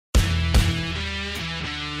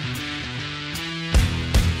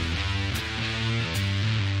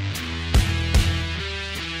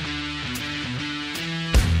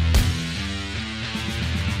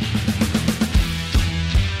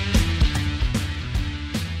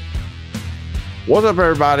What's up,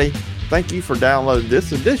 everybody? Thank you for downloading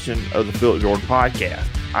this edition of the Phillip Jordan Podcast.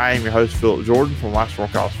 I am your host, Phillip Jordan from Lifestyle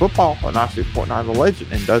College Football on 96.9 The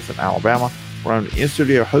Legend in Dothan, Alabama, where I'm the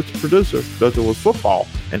in-studio host and producer of Dothan Woods Football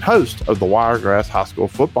and host of the Wiregrass High School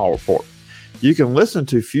Football Report. You can listen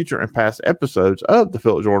to future and past episodes of the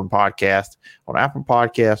Phillip Jordan Podcast on Apple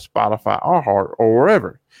Podcasts, Spotify, iHeart, or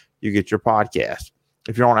wherever you get your podcast.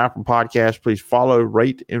 If you're on Apple Podcasts, please follow,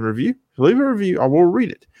 rate, and review. Leave a review. I will read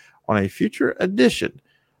it on a future edition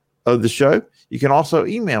of the show. You can also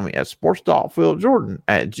email me at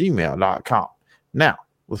sports.philipjordan@gmail.com. Now,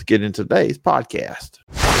 let's get into today's podcast.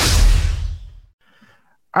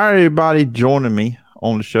 All right, everybody joining me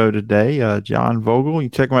on the show today, John Vogel. You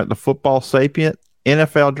check him out the Football Sapient,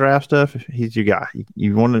 NFL draft stuff. He's your guy.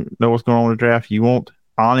 You want to know what's going on in the draft? You want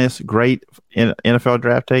honest, great NFL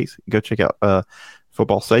draft takes? Go check out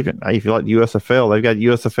Football Sapient. If you like the USFL, they've got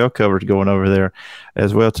USFL coverage going over there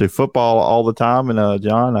as well too. Football all the time. And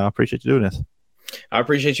John, I appreciate you doing this. I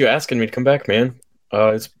appreciate you asking me to come back, man.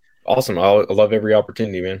 It's awesome. I love every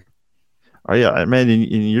opportunity, man. Oh yeah, man,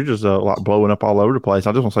 and you're just like blowing up all over the place.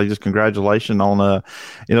 I just want to say just congratulations on the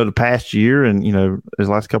past year and these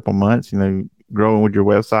last couple of months, growing with your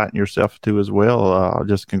website and yourself too as well.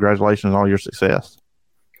 Just congratulations on all your success.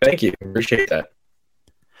 Thank you. Appreciate that.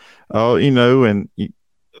 Oh,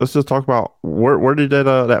 let's just talk about where did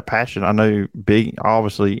that passion? I know big,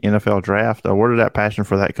 obviously NFL draft. Where did that passion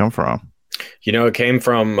for that come from? It came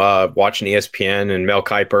from watching ESPN and Mel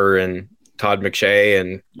Kiper and Todd McShay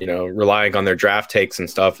and, relying on their draft takes and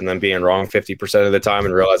stuff and then being wrong 50% of the time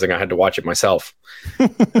and realizing I had to watch it myself.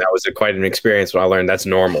 That was quite an experience when I learned that's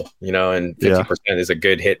normal, and 50% is a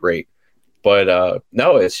good hit rate. But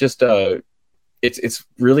no, it's just it's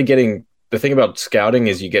really getting – the thing about scouting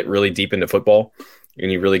is you get really deep into football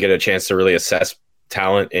and you really get a chance to really assess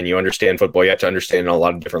talent and you understand football. You have to understand on a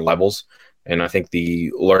lot of different levels. And I think the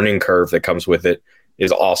learning curve that comes with it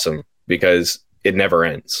is awesome because it never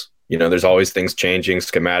ends. There's always things changing.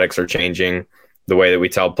 Schematics are changing. The way that we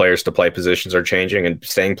tell players to play positions are changing and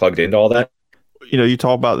staying plugged into all that. You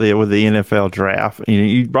talk about with the NFL draft.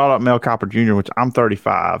 You brought up Mel Kiper Jr., which I'm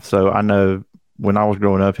 35. So I know when I was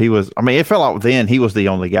growing up, it felt like then he was the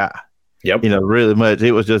only guy. Yep. Really much.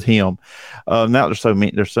 It was just him. Now there's so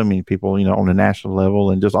many people, on the national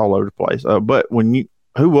level and just all over the place. But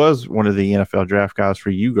who was one of the NFL draft guys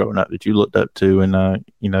for you growing up that you looked up to and,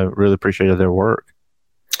 really appreciated their work?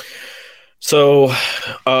 So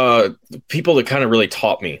people that kind of really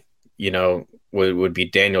taught me, would be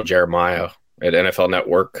Daniel Jeremiah at NFL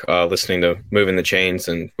Network, listening to Moving the Chains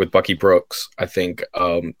and with Bucky Brooks. I think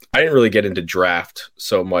I didn't really get into draft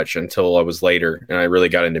so much until I was later, and I really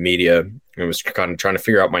got into media and was kind of trying to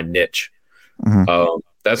figure out my niche. Mm-hmm.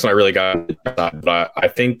 That's when I really got into that. But I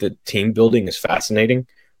think that team building is fascinating,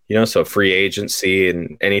 so free agency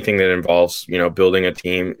and anything that involves, building a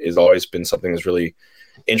team has always been something that's really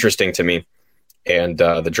interesting to me. And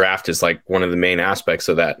the draft is like one of the main aspects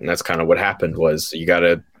of that. And that's kind of what happened was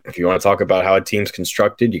if you want to talk about how a team's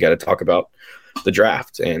constructed, you got to talk about the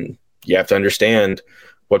draft, and you have to understand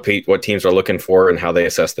what teams are looking for and how they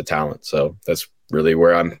assess the talent. So that's really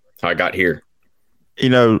how I got here.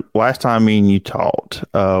 Last time me and you talked,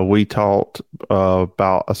 we talked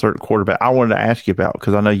about a certain quarterback I wanted to ask you about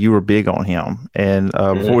because I know you were big on him. And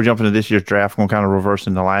before we jump into this year's draft, I'm going to kind of reverse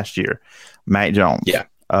into last year. Mac Jones. Yeah.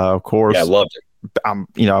 Of course. Yeah, I loved it. I'm,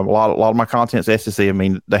 a lot of my content's SEC. I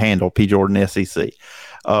mean, the handle P Jordan SEC.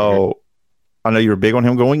 I know you were big on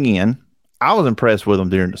him going in. I was impressed with him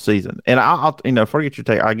during the season, and I'll forget your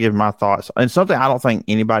take. I give my thoughts, and something I don't think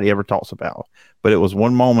anybody ever talks about. But it was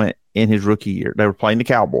one moment in his rookie year. They were playing the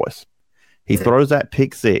Cowboys. He throws that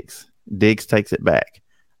pick six. Diggs takes it back.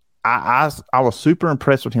 I was super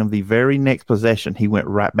impressed with him. The very next possession, he went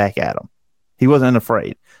right back at him. He wasn't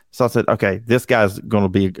afraid. So I said, okay, this guy's going to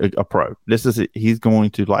be a pro. He's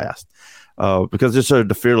going to last. Because just showed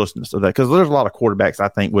the fearlessness of that. Because there's a lot of quarterbacks I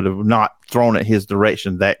think would have not thrown it his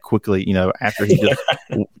direction that quickly, after he just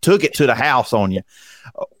took it to the house on you.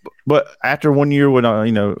 But after 1 year with,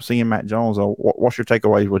 seeing Mac Jones, what's your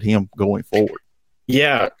takeaways with him going forward?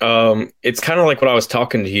 Yeah, it's kind of like what I was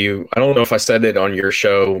talking to you. I don't know if I said it on your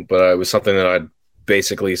show, but it was something that I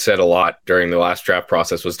basically said a lot during the last draft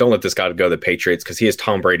process was don't let this guy go to the Patriots because he is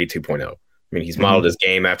Tom Brady 2.0. I mean, he's modeled his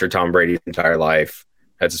game after Tom Brady's entire life.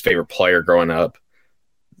 That's his favorite player growing up.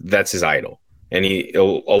 That's his idol. And a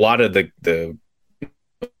lot of the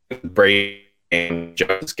Brady and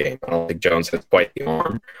Jones game, I don't think Jones has quite the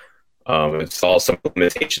arm. It's all some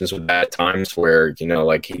limitations with that at times where,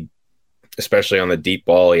 he, especially on the deep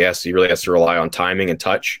ball, he really has to rely on timing and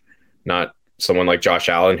touch, not someone like Josh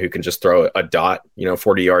Allen who can just throw a dot,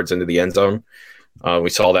 40 yards into the end zone. We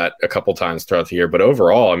saw that a couple times throughout the year, but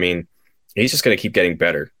overall, I mean, he's just going to keep getting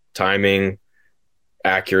better. Timing,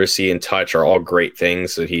 accuracy, and touch are all great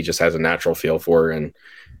things that he just has a natural feel for. And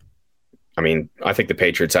I mean, I think the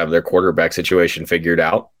Patriots have their quarterback situation figured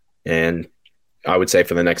out. And I would say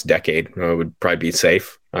for the next decade, it would probably be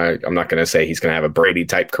safe. I'm not going to say he's going to have a Brady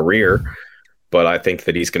type career, but I think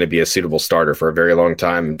that he's going to be a suitable starter for a very long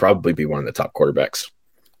time and probably be one of the top quarterbacks.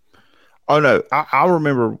 Oh, no. I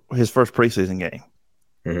remember his first preseason game.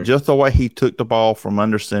 Mm-hmm. Just the way he took the ball from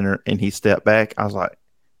under center and he stepped back, I was like,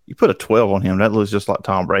 you put a 12 on him, that looks just like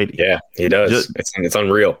Tom Brady. Yeah, he does. It's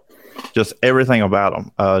unreal. Just everything about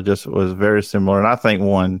him just was very similar. And I think I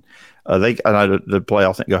know the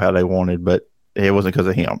playoffs didn't go how they wanted, but it wasn't because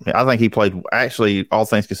of him. I think he played, actually, all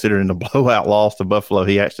things considered, in the blowout loss to Buffalo,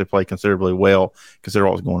 he actually played considerably well, considering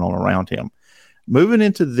what was going on around him. Moving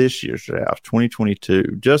into this year's draft,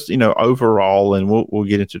 2022, just, overall, and we'll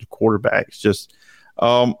get into the quarterbacks, just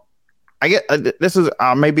I get this is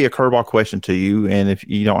maybe a curveball question to you, and if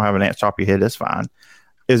you don't have an answer top of your head, that's fine.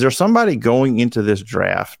 Is there somebody going into this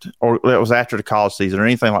draft, or that was after the college season, or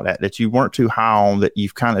anything like that you weren't too high on, that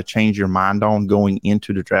you've kind of changed your mind on going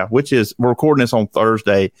into the draft? Which is, we're recording this on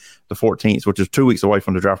Thursday, the 14th, which is 2 weeks away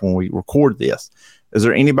from the draft when we record this. Is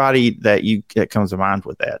there anybody that comes to mind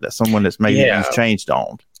with that? That's someone that's maybe you've changed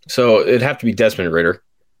on? So it'd have to be Desmond Ridder.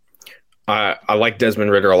 I like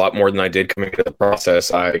Desmond Ridder a lot more than I did coming into the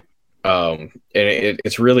process.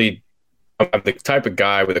 It's really, I'm the type of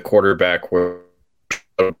guy with a quarterback where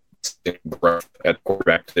growth at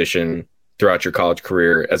quarterback position throughout your college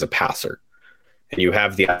career as a passer, and you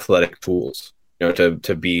have the athletic tools,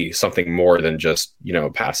 to be something more than just, a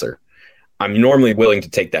passer. I'm normally willing to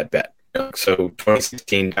take that bet. So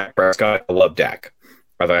 2016, Dak Prescott, I love Dak.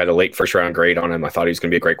 I thought I had a late first round grade on him. I thought he was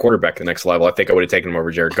going to be a great quarterback at the next level. I think I would have taken him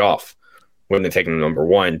over Jared Goff. Wouldn't have taken him number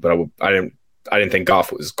one, but I didn't think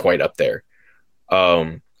Goff was quite up there.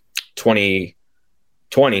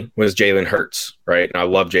 2020 was Jalen Hurts, right? And I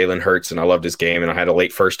love Jalen Hurts, and I loved his game, and I had a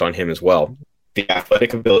late first on him as well. The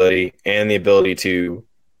athletic ability and the ability to,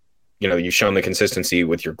 you've shown the consistency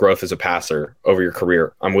with your growth as a passer over your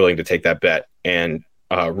career. I'm willing to take that bet. And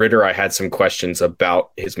Ridder, I had some questions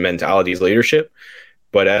about his mentality, his leadership,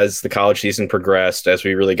 but as the college season progressed, as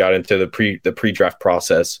we really got into the pre-draft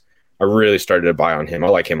process, I really started to buy on him. I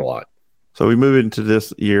like him a lot. So we move into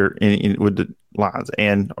this year with the Lions,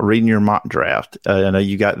 and reading your mock draft, I know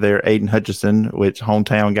you got there Aiden Hutchinson, which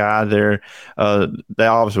hometown guy there. They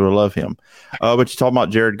obviously will love him. But you're talking about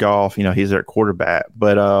Jared Goff, he's their quarterback.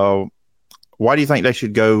 But why do you think they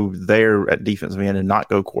should go there at defensive end and not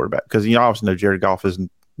go quarterback? Because you obviously know Jared Goff is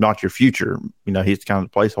not your future. He's kind of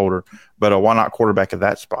the placeholder. But why not quarterback at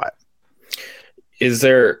that spot?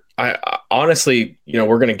 I honestly, we're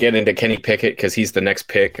going to get into Kenny Pickett because he's the next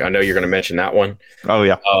pick. I know you're going to mention that one. Oh,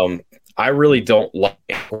 yeah. I really don't like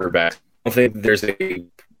quarterbacks. I don't think there's a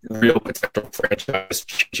real potential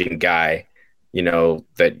franchise-changing guy,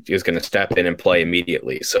 that is going to step in and play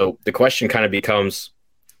immediately. So the question kind of becomes,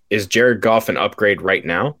 is Jared Goff an upgrade right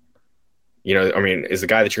now? Is the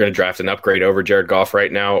guy that you're going to draft an upgrade over Jared Goff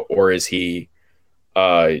right now, or is he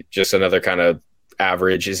just another kind of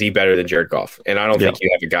average? Is he better than Jared Goff? And I don't think you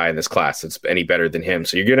have a guy in this class that's any better than him.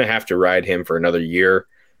 So you're going to have to ride him for another year.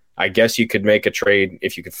 I guess you could make a trade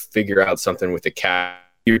if you could figure out something with the cap.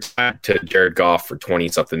 You're tied to Jared Goff for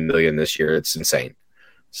 20-something million this year. It's insane.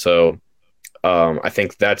 So I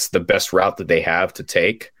think that's the best route that they have to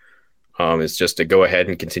take, is just to go ahead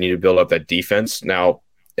and continue to build up that defense. Now,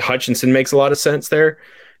 Hutchinson makes a lot of sense there,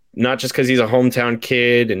 not just because he's a hometown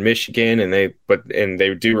kid in Michigan, and they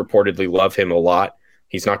do reportedly love him a lot.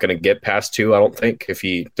 He's not going to get past 2, I don't think, if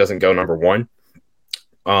he doesn't go number 1.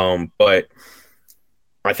 But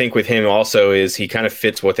I think with him also is he kind of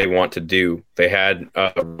fits what they want to do. They had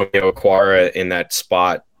Romeo Okwara in that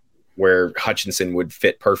spot where Hutchinson would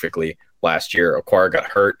fit perfectly last year. Okwara got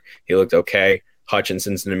hurt. He looked okay.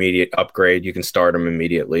 Hutchinson's an immediate upgrade. You can start him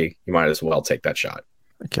immediately. You might as well take that shot.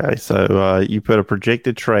 Okay, so you put a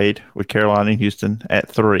projected trade with Carolina and Houston at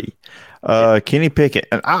 3. Kenny Pickett,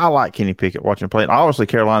 and I like Kenny Pickett watching him play. And obviously,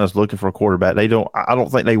 Carolina's looking for a quarterback. I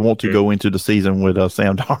don't think they want to go into the season with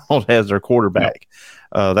Sam Darnold as their quarterback.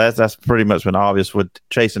 That's pretty much been obvious with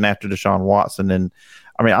chasing after Deshaun Watson. And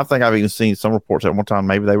I think I've even seen some reports at one time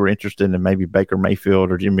maybe they were interested in maybe Baker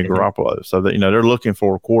Mayfield or Jimmy Garoppolo. So that they're looking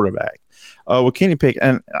for a quarterback. With Kenny Pickett,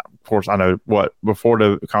 and of course I know before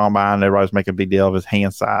the combine everybody's making a big deal of his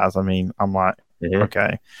hand size. I'm like,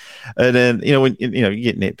 okay. And then when you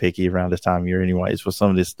get nitpicky around this time of year anyways with some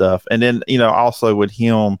of this stuff. And then also with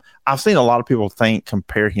him, I've seen a lot of people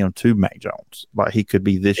compare him to Mac Jones, like he could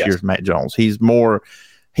be this year's Mac Jones. He's more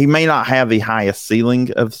he may not have the highest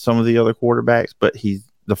ceiling of some of the other quarterbacks, but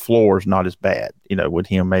the floor is not as bad, with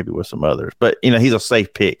him, maybe with some others. But, he's a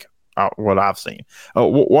safe pick, what I've seen.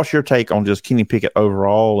 What's your take on just Kenny Pickett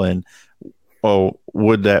overall, and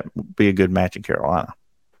would that be a good match in Carolina?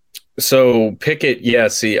 So Pickett,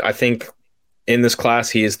 I think in this class,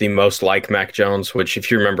 he is the most like Mac Jones, which if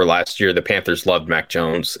you remember last year, the Panthers loved Mac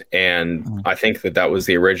Jones. And I think that was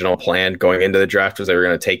the original plan going into the draft, was they were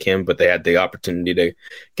going to take him, but they had the opportunity to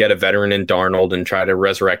get a veteran in Darnold and try to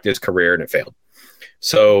resurrect his career, and it failed.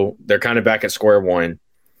 So they're kind of back at square one.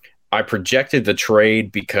 I projected the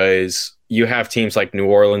trade because you have teams like New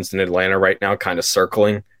Orleans and Atlanta right now kind of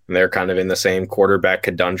circling, and they're kind of in the same quarterback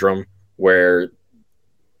conundrum where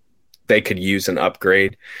they could use an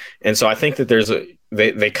upgrade. And so I think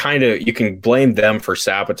that you can blame them for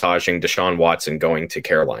sabotaging Deshaun Watson going to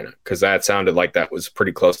Carolina, because that sounded like that was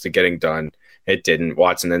pretty close to getting done. It didn't.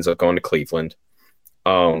 Watson ends up going to Cleveland.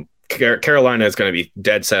 Carolina is going to be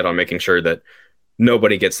dead set on making sure that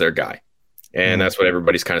nobody gets their guy. And that's what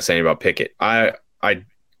everybody's kind of saying about Pickett. I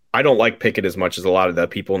don't like Pickett as much as a lot of the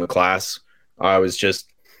people in the class. I was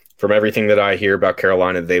just, from everything that I hear about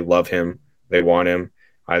Carolina, they love him. They want him.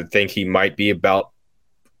 I think he might be about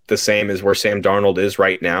the same as where Sam Darnold is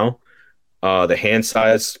right now. The hand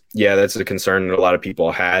size, that's a concern that a lot of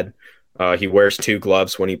people had. He wears 2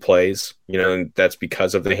 gloves when he plays, and that's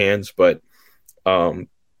because of the hands. But you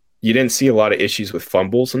didn't see a lot of issues with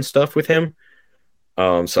fumbles and stuff with him.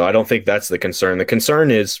 So I don't think that's the concern. The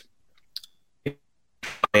concern is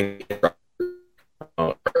out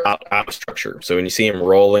of structure. So when you see him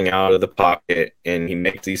rolling out of the pocket and he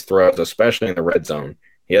makes these throws, especially in the red zone,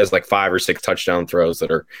 he has like 5 or 6 touchdown throws that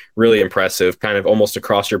are really impressive, kind of almost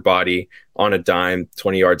across your body on a dime,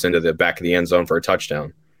 20 yards into the back of the end zone for a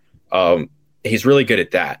touchdown. He's really good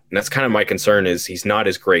at that. And that's kind of my concern, is he's not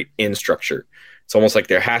as great in structure. It's almost like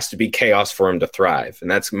there has to be chaos for him to thrive. And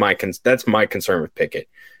that's my concern with Pickett,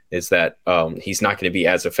 is that he's not going to be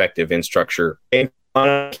as effective in structure. Same,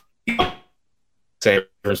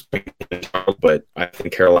 but I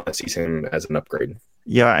think Carolina sees him as an upgrade.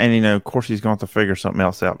 Yeah, and of course he's going to figure something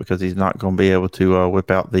else out, because he's not going to be able to whip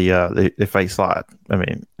out the fake slide. I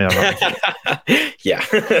mean, yeah.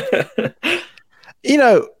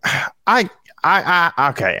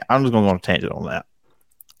 Okay, I'm just going to go on a tangent on that.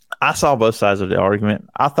 I saw both sides of the argument.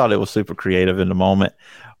 I thought it was super creative in the moment,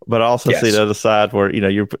 but I also see the other side where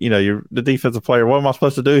you're the defensive player. What am I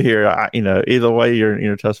supposed to do here? Either way, you're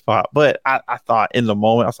in a tough spot. But I thought in the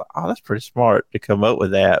moment, I was like, oh, that's pretty smart to come up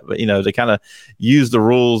with that. But they kind of use the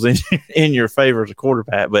rules in your favor as a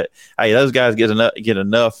quarterback. But hey, those guys get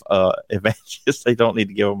enough advantages. They don't need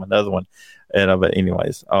to give them another one. But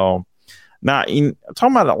anyways, now talking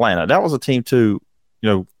about Atlanta, that was a team too.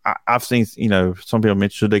 I've seen, some people mention,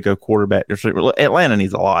 should they go quarterback? Atlanta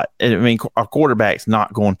needs a lot. I mean, a quarterback's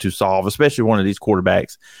not going to solve, especially one of these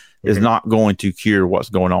quarterbacks is not going to cure what's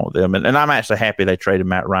going on with them. And I'm actually happy they traded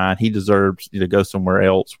Matt Ryan. He deserves to go somewhere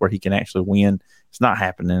else where he can actually win. It's not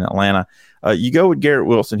happening in Atlanta. You go with Garrett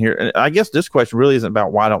Wilson here. And I guess this question really isn't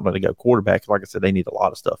about why don't they go quarterback. Like I said, they need a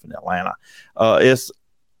lot of stuff in Atlanta.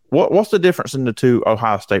 What's the difference in the 2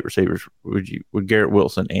 Ohio State receivers with Garrett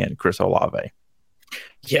Wilson and Chris Olave?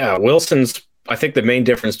 Yeah, I think the main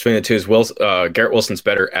difference between the two is Garrett Wilson's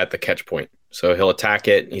better at the catch point. So he'll attack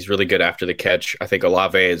it. He's really good after the catch. I think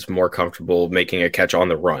Olave is more comfortable making a catch on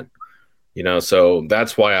the run. So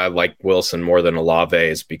that's why I like Wilson more than Olave,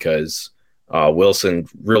 is because Wilson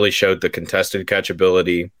really showed the contested catch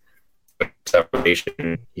ability,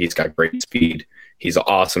 separation. He's got great speed. He's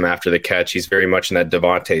awesome after the catch. He's very much in that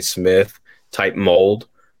Devontae Smith type mold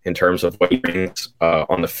in terms of what he brings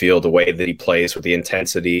on the field, the way that he plays with the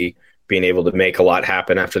intensity, being able to make a lot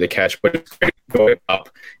happen after the catch, but going up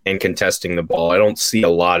and contesting the ball. I don't see a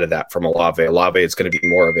lot of that from Olave. Olave is going to be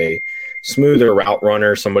more of a smoother route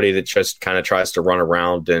runner, somebody that just kind of tries to run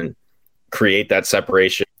around and create that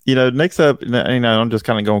separation. Next up, I'm just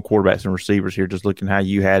kind of going quarterbacks and receivers here, just looking how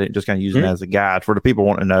you had it, just kind of using it as a guide for the people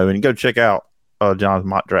wanting to know. And go check out John's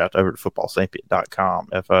mock draft over at footballsapient.com.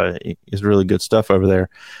 It's really good stuff over there.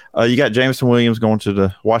 You got Jameson Williams going to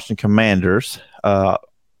the Washington Commanders.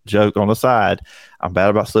 Joke on the side, I'm bad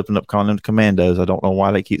about slipping up calling them the Commandos. I don't know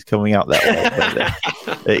why they keeps coming out that way,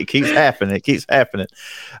 but it keeps happening.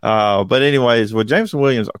 But anyways, with Jameson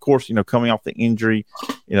Williams, of course, coming off the injury,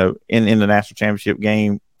 in the national championship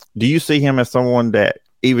game, do you see him as someone that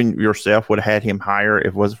even yourself would have had him higher if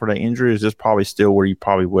it wasn't for the injury? Is this probably still where you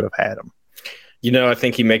probably would have had him? I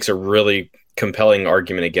think he makes a really compelling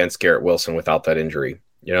argument against Garrett Wilson without that injury.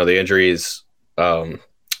 The injury is, it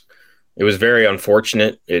was very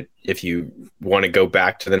unfortunate. If you want to go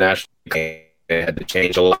back to the national game, they had to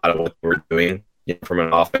change a lot of what they were doing, from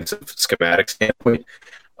an offensive schematic standpoint.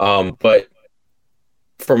 But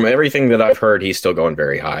from everything that I've heard, he's still going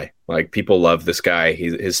very high. Like, people love this guy.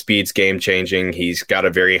 His speed's game changing. He's got a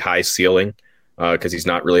very high ceiling because he's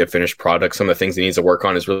not really a finished product. Some of the things he needs to work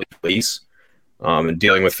on is really release and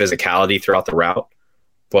dealing with physicality throughout the route.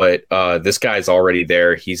 But this guy's already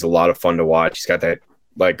there. He's a lot of fun to watch. He's got that,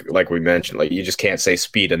 like we mentioned, like, you just can't say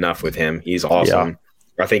speed enough with him. He's awesome. Yeah.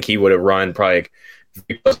 I think he would have run probably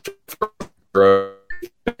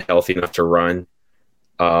healthy enough to run.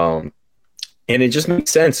 And it just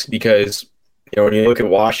makes sense because, when you look at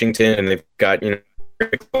Washington and they've got,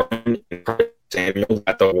 Samuel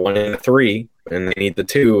got the 1 and the 3, and they need the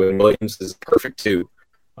 2, and Williams is perfect 2,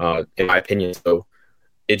 in my opinion. So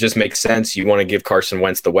it just makes sense. You want to give Carson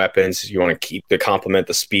Wentz the weapons. You want to complement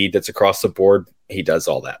the speed that's across the board. He does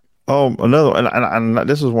all that. Oh, another, and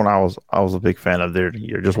this is when I was a big fan of their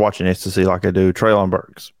year, just watching SEC like I do. Traylon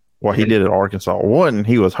Burks, what he did at Arkansas. One,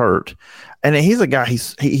 he was hurt, and he's a guy.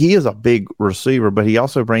 He is a big receiver, but he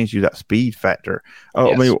also brings you that speed factor.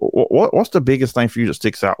 Yes. I mean, what's the biggest thing for you that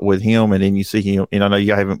sticks out with him? And then you see him. I know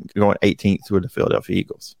you have him going 18th with the Philadelphia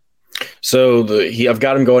Eagles. So I've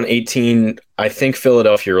got him going 18. I think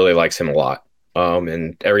Philadelphia really likes him a lot,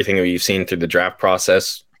 and everything that you've seen through the draft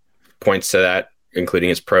process points to that, including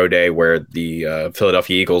his pro day where the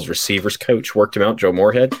Philadelphia Eagles receivers coach worked him out, Joe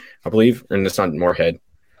Moorhead, I believe. And it's not Moorhead.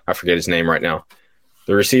 I forget his name right now.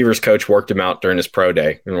 The receivers coach worked him out during his pro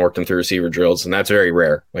day and worked him through receiver drills, and that's very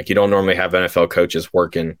rare. Like, you don't normally have NFL coaches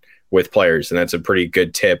working with players, and that's a pretty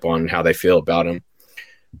good tip on how they feel about him.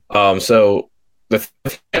 So the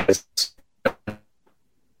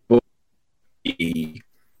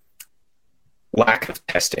lack of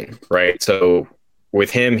testing, right? So with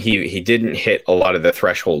him, he didn't hit a lot of the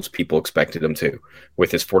thresholds people expected him to with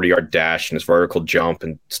his 40-yard dash and his vertical jump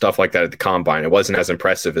and stuff like that at the combine. It wasn't as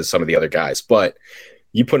impressive as some of the other guys, but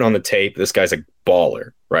you put on the tape, this guy's a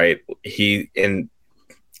baller, right? In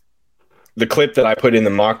the clip that I put in the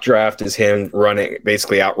mock draft is him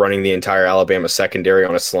basically outrunning the entire Alabama secondary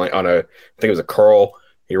on I think it was a curl.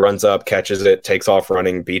 He runs up, catches it, takes off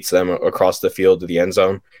running, beats them across the field to the end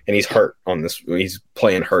zone, and he's hurt on this. He's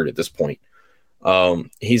playing hurt at this point.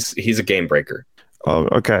 He's a game breaker. Oh,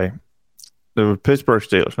 okay. The Pittsburgh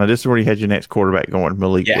Steelers. Now, this is where you had your next quarterback going,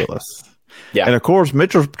 Malik Willis. Yeah. And of course,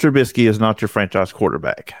 Mitchell Trubisky is not your franchise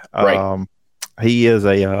quarterback. Right. He is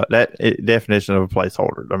definition of a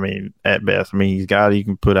placeholder. I mean, at best. I mean, he's a guy you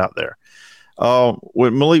can put out there.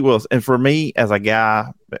 With Malik Willis, and for me, as a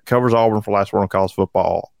guy that covers Auburn for Last Word on College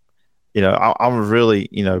Football, I was really,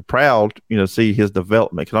 proud, to see his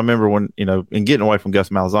development. Because I remember when, and getting away from Gus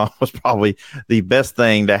Malzahn was probably the best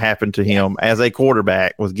thing that happened to him as a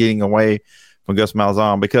quarterback, was getting away from Gus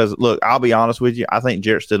Malzahn. Because, look, I'll be honest with you, I think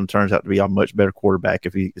Jarrett Stidham turns out to be a much better quarterback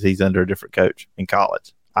if he's under a different coach in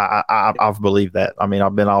college. I've believed that. I mean,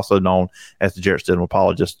 I've been also known as the Jarrett Stidham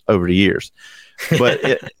apologist over the years.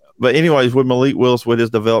 But But anyways, with Malik Willis, with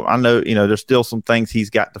his development, I know, there's still some things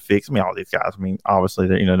he's got to fix. I mean, all these guys, obviously,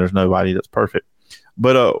 there's nobody that's perfect.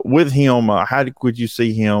 But with him, would you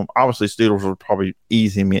see him? Obviously, Steelers would probably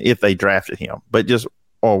ease him in if they drafted him. But just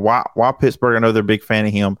why Pittsburgh? I know they're a big fan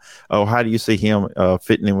of him. How do you see him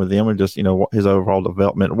fitting in with them, and just, his overall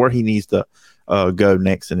development, where he needs to go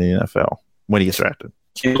next in the NFL when he gets drafted?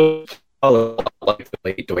 He looks a lot like the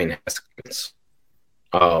late Dwayne Haskins.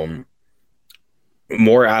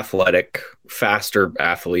 More athletic, faster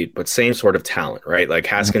athlete, but same sort of talent, right? Like,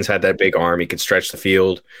 Haskins had that big arm. He could stretch the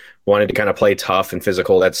field, wanted to kind of play tough and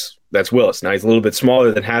physical. That's Willis. Now, he's a little bit smaller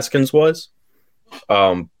than Haskins was,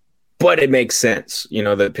 but it makes sense,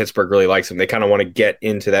 that Pittsburgh really likes him. They kind of want to get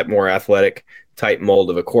into that more athletic type mold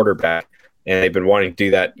of a quarterback, and they've been wanting to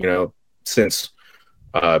do that, since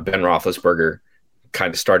Ben Roethlisberger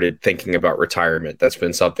kind of started thinking about retirement. That's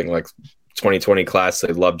been something like 2020 class.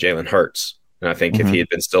 They love Jalen Hurts. And I think if he had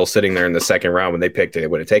been still sitting there in the second round when they picked it, they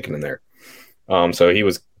would have taken him there.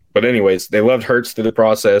 But anyways, they loved Hurts through the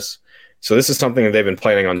process. So this is something that they've been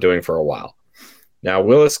planning on doing for a while. Now,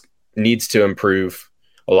 Willis needs to improve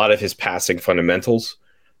a lot of his passing fundamentals.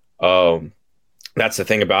 That's the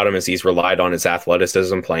thing about him, is he's relied on his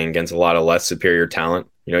athleticism, playing against a lot of less superior talent.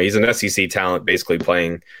 He's an SEC talent, basically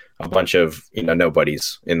playing a bunch of,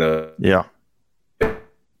 nobodies in the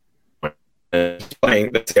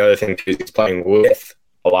that's the other thing too. He's playing with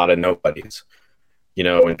a lot of nobodies.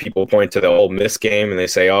 When people point to the Ole Miss game and they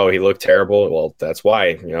say, "Oh, he looked terrible," well, that's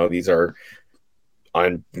why. These are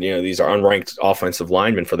unranked offensive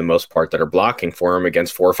linemen for the most part that are blocking for him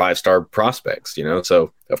against 4 or 5 star prospects.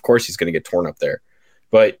 So of course he's going to get torn up there.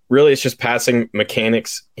 But really, it's just passing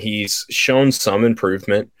mechanics. He's shown some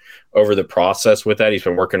improvement over the process with that. He's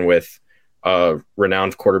been working with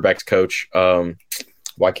renowned quarterbacks coach.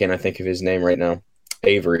 Why can't I think of his name right now?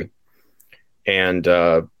 Avery. And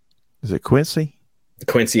is it Quincy?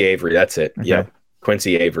 Quincy Avery. That's it. Okay. Yep.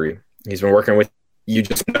 Quincy Avery. He's been working with, you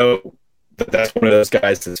just know that that's one of those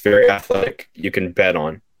guys that's very athletic. You can bet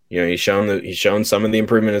on. You know, he's shown some of the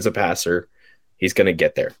improvement as a passer. He's going to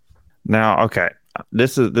get there. Now, okay,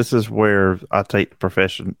 this is where I take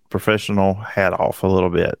the professional hat off a little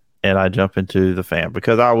bit, and I jump into the fan,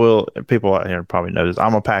 because I will. People out here probably know this.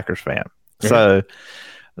 I'm a Packers fan, so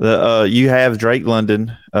you have Drake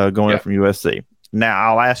London going up from USC. Now,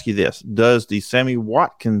 I'll ask you this: does the Sammy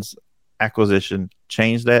Watkins acquisition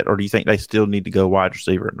change that, or do you think they still need to go wide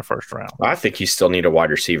receiver in the first round? I think you still need a wide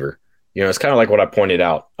receiver. You know, it's kind of like what I pointed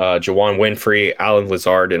out. Juwan Winfrey, Alan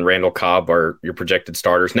Lazard, and Randall Cobb are your projected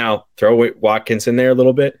starters. Now, throw Watkins in there a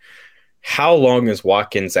little bit. How long is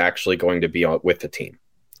Watkins actually going to be with the team?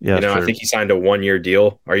 Yeah, you know, I think he signed a 1-year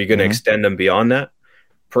deal. Are you going to extend him beyond that?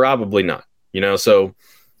 Probably not. You know, so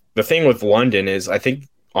the thing with London is, I think,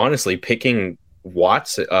 honestly, picking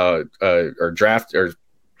Watts or draft or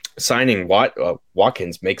signing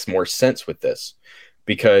Watkins makes more sense with this,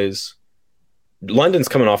 because London's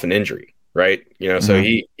coming off an injury, right? You know, so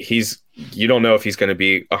he's you don't know if he's going to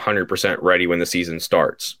be 100% ready when the season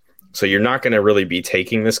starts. So you're not going to really be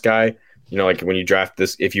taking this guy, you know, like when you draft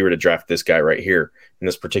this, if you were to draft this guy right here in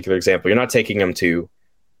this particular example, you're not taking him to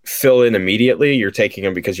fill in immediately. You're taking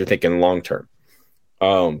him because you're thinking long term.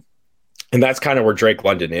 And that's kind of where Drake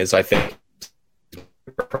London is, I think.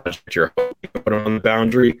 You're hoping to put him on the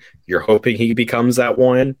boundary. You're hoping he becomes that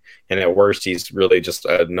one, and at worst, he's really just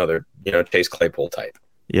another, you know, Chase Claypool type.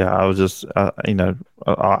 Yeah, I was just,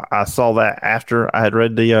 I saw that after I had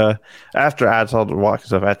read after I saw the Watkins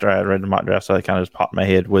stuff, after I had read the mock draft, so it kind of just popped in my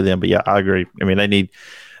head with him. But yeah, I agree. I mean, they need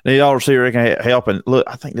all receiver that can help. And look,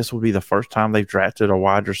 I think this will be the first time they've drafted a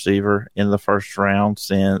wide receiver in the first round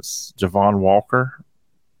since Javon Walker.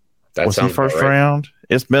 Was he first round?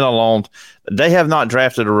 It's been a long. They have not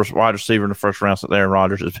drafted a wide receiver in the first round since Aaron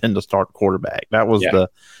Rodgers has been the start quarterback. That was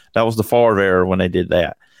the Favre era when they did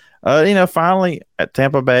that. You know, finally at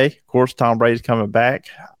Tampa Bay, of course, Tom Brady's coming back.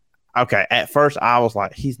 Okay, at first I was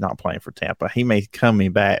like, he's not playing for Tampa. He may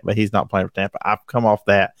coming back, but he's not playing for Tampa. I've come off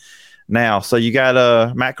that now. So you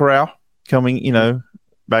got Matt Corral coming, you know,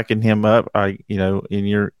 backing him up. You know, and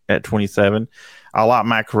you're at 27. I like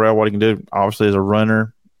Matt Corral. What he can do, obviously, as a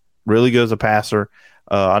runner. Really good as a passer.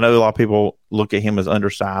 I know a lot of people look at him as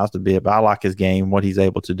undersized a bit, but I like his game, what he's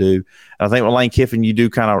able to do. And I think with Lane Kiffin,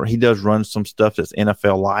 he does run some stuff that's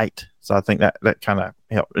NFL light. So I think that kind of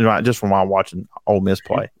helped. Just from while watching Ole Miss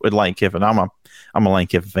play with Lane Kiffin, I'm a Lane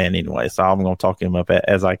Kiffin fan anyway, so I'm going to talk him up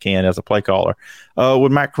as I can as a play caller.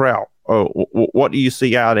 With Matt Corral, what do you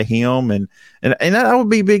see out of him? And that would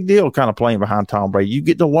be a big deal, kind of playing behind Tom Brady. You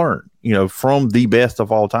get to learn, you know, from the best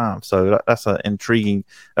of all time. So that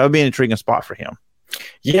would be an intriguing spot for him.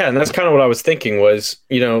 Yeah, and that's kind of what I was thinking was,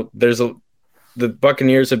 you know, the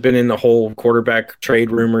Buccaneers have been in the whole quarterback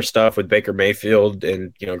trade rumor stuff with Baker Mayfield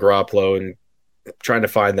and, you know, Garoppolo, and trying to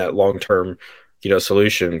find that long-term, you know,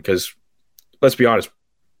 solution, because let's be honest,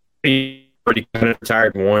 he pretty kind of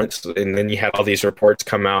retired once, and then you had all these reports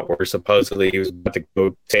come out where supposedly he was about to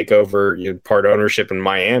go take over, you know, part ownership in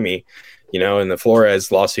Miami, you know, and the Flores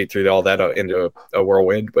lawsuit threw all that into a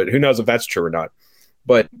whirlwind, but who knows if that's true or not.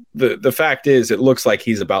 But the fact is, it looks like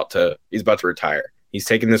he's about to retire. He's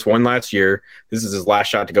taken this one last year. This is his last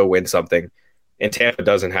shot to go win something, and Tampa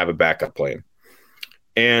doesn't have a backup plan.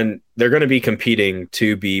 And they're going to be competing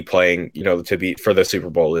to be playing, you know, to be for the Super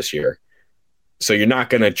Bowl this year. So you're not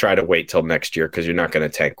going to try to wait till next year, because you're not going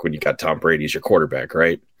to tank when you got Tom Brady as your quarterback,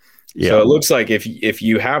 right? Yeah. So it looks like if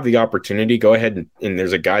you have the opportunity, go ahead and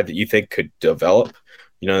there's a guy that you think could develop,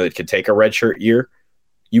 you know, that could take a redshirt year,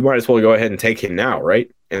 you might as well go ahead and take him now, right?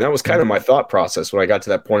 And that was kind of my thought process when I got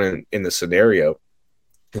to that point in the scenario.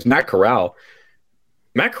 Because Matt Corral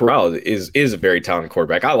is a very talented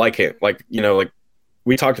quarterback. I like him. Like, you know, like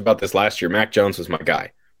we talked about this last year. Mac Jones was my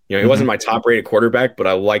guy. You know, he wasn't my top-rated quarterback, but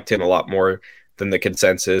I liked him a lot more than the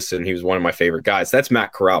consensus, and he was one of my favorite guys. That's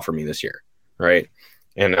Matt Corral for me this year, right?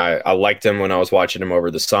 And I liked him when I was watching him over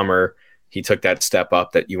the summer. He took that step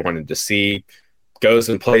up that you wanted to see. Goes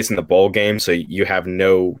and plays in the bowl game, so you have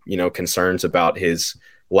no, you know, concerns about his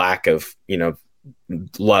lack of, you know,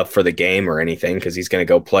 love for the game or anything, because he's going to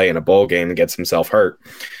go play in a bowl game and gets himself hurt.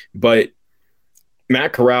 But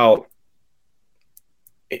Matt Corral,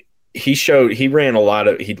 he ran a lot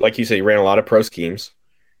of pro schemes.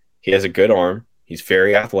 He has a good arm. He's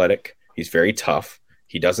very athletic. He's very tough.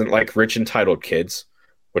 He doesn't like rich entitled kids.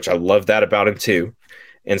 which I love that about him too.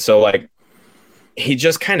 And so like he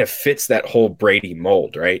just kind of fits that whole Brady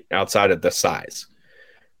mold, right? Outside of the size.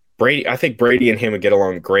 I think Brady and him would get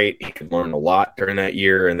along great. He could learn a lot during that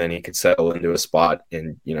year, and then he could settle into a spot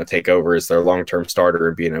and, you know, take over as their long-term starter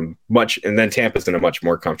and be and then Tampa's in a much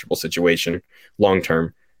more comfortable situation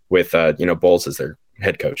long-term with, you know, Bowles as their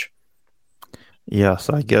head coach. Yes,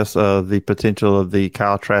 I guess the potential of the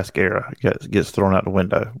Kyle Trask era gets thrown out the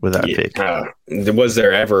window with that pick. Was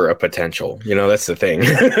there ever a potential? You know, that's the thing.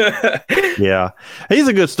 Yeah, he's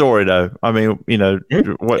a good story, though. I mean, you know,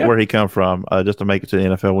 where he come from just to make it to the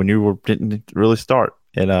NFL when you didn't really start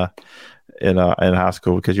in high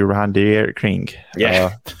school because you were behind Derek King.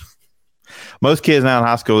 Yeah. Most kids now in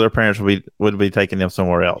high school, their parents would be taking them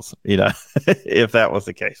somewhere else, you know, if that was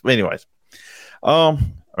the case. But anyways,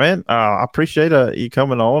 man, I appreciate you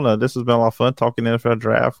coming on. This has been a lot of fun talking NFL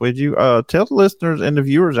draft with you. Tell the listeners and the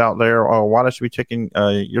viewers out there why they should be checking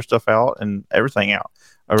your stuff out and everything out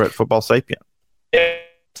over at Football Sapient.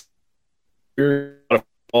 We're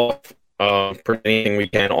anything we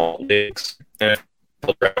can, all leagues. And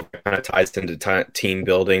kind of ties into team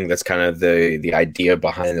building. That's kind of the idea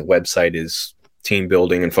behind the website is team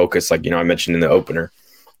building and focus, like, you know, I mentioned in the opener.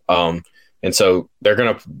 And so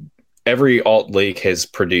every alt league has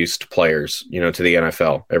produced players, you know, to the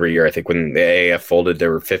NFL every year. I think when the AAF folded, there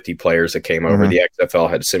were 50 players that came over. The XFL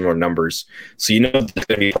had similar numbers. So, you know, there's going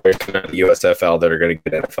to be players coming out of the USFL that are going to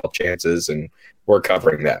get NFL chances, and we're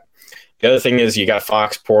covering that. The other thing is you got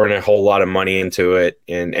Fox pouring a whole lot of money into it,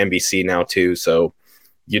 and NBC now too. So,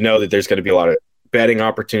 you know that there's going to be a lot of betting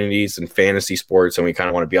opportunities and fantasy sports, and we kind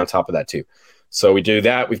of want to be on top of that too. So we do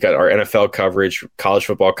that. We've got our NFL coverage, college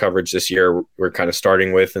football coverage this year we're kind of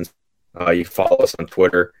starting with, and you can follow us on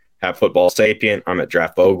Twitter at Football Sapient. I'm at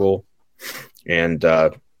Draft Vogel. And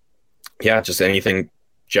just anything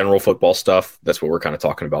general football stuff. That's what we're kind of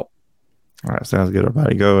talking about. All right. Sounds good.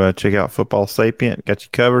 Everybody go check out Football Sapient. Got you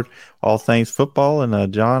covered. All things football.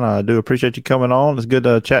 And John, I do appreciate you coming on. It's good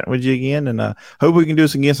chatting with you again. And hope we can do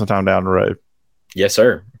this again sometime down the road. Yes,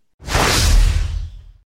 sir.